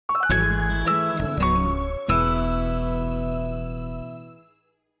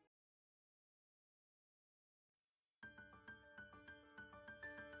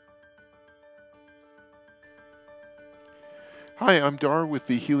Hi, I'm Dar with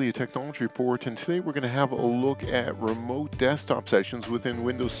the Helia Technology Report, and today we're going to have a look at remote desktop sessions within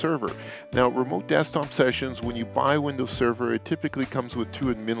Windows Server. Now, remote desktop sessions, when you buy Windows Server, it typically comes with 2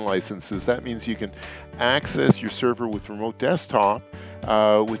 admin licenses. That means you can access your server with remote desktop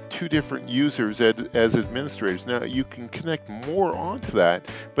with 2 different users as administrators. Now, you can connect more onto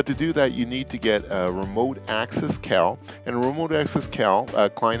that, but to do that, you need to get a remote access CAL, and a remote access CAL,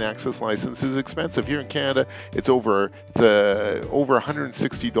 client access license, is expensive. Here in Canada, it's over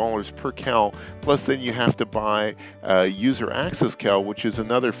 $160 per CAL, plus then you have to buy user access CAL, which is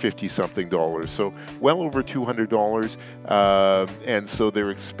another 50-something dollars, so well over $200, and so they're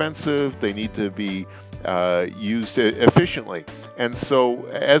expensive. They need to be used efficiently. And so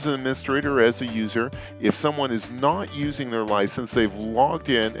as an administrator, as a user, if someone is not using their license, they've logged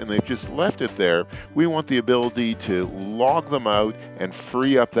in and they've just left it there, we want the ability to log them out and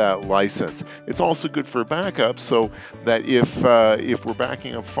free up that license. It's also good for backup, so that if we're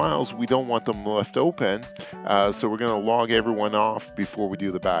backing up files, we don't want them left open, so we're going to log everyone off before we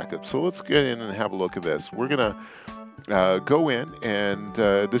do the backup. So let's get in and have a look at this. We're going to go in, and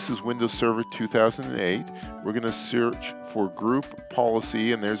this is Windows Server 2008. We're going to search for group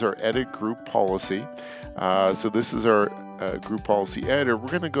policy, and there's our edit group policy. So this is our group policy editor. We're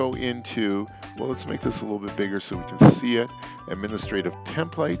going to go into, well, let's make this a little bit bigger so we can see it, administrative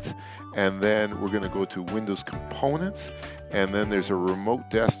templates, and then we're going to go to Windows components, and then there's a remote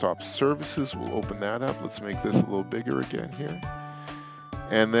desktop services. We'll open that up. Let's make this a little bigger again here.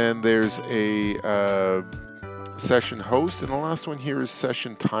 And then there's a session host, and the last one here is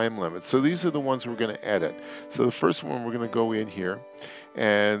session time limit. So these are the ones we're going to edit. So the first one, we're going to go in here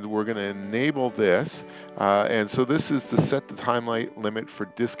and we're going to enable this, and so this is to set the time limit for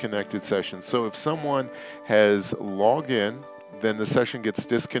disconnected sessions. So if someone has logged in, then the session gets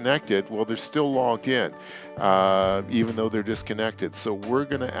disconnected. Well, they're still logged in, even though they're disconnected. So we're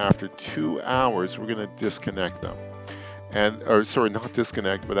going to, after 2 hours, we're going to disconnect them. Not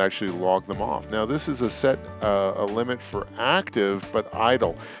disconnect, but actually log them off. Now this is a limit for active but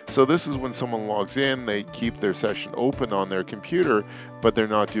idle. So this is when someone logs in, they keep their session open on their computer, but they're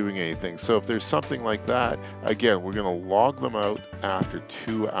not doing anything. So if there's something like that, again, we're going to log them out after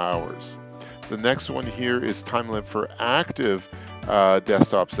 2 hours. The next one here is time limit for active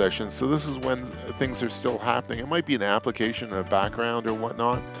desktop sessions. So this is when things are still happening. It might be an application in the background or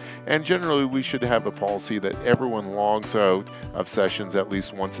whatnot. And generally, we should have a policy that everyone logs out of sessions at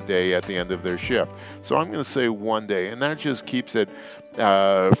least once a day at the end of their shift. So I'm going to say 1 day, and that just keeps it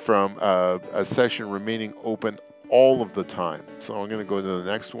from a session remaining open all of the time. So I'm going to go to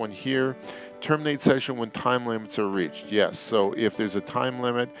the next one here. Terminate session when time limits are reached. Yes, so if there's a time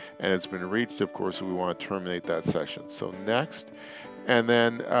limit and it's been reached, of course, we want to terminate that session. So next. And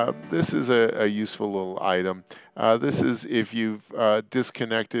then this is a useful little item. This is if you've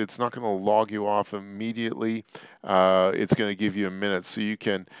disconnected, it's not going to log you off immediately. It's going to give you a minute. So you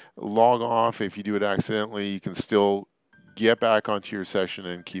can log off. If you do it accidentally, you can still get back onto your session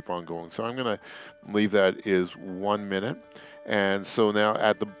and keep on going. So I'm going to leave that as 1 minute. And so now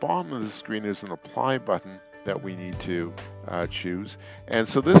at the bottom of the screen is an apply button that we need to choose. And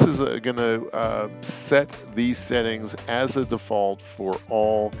so this is going to set these settings as a default for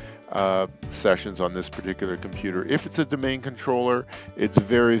all sessions on this particular computer. If it's a domain controller, it's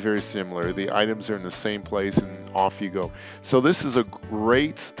very, very similar. The items are in the same place and off you go. So this is a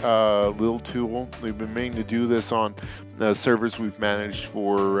great little tool. We've been meaning to do this on servers we've managed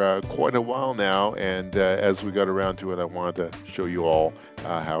for quite a while now, and as we got around to it, I wanted to show you all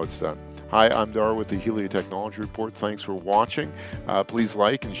how it's done. Hi, I'm Dar with the Helia Technology Report. Thanks for watching. Please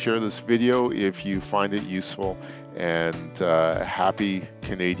like and share this video if you find it useful, and happy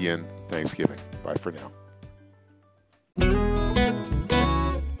Canadian Thanksgiving. Bye for now.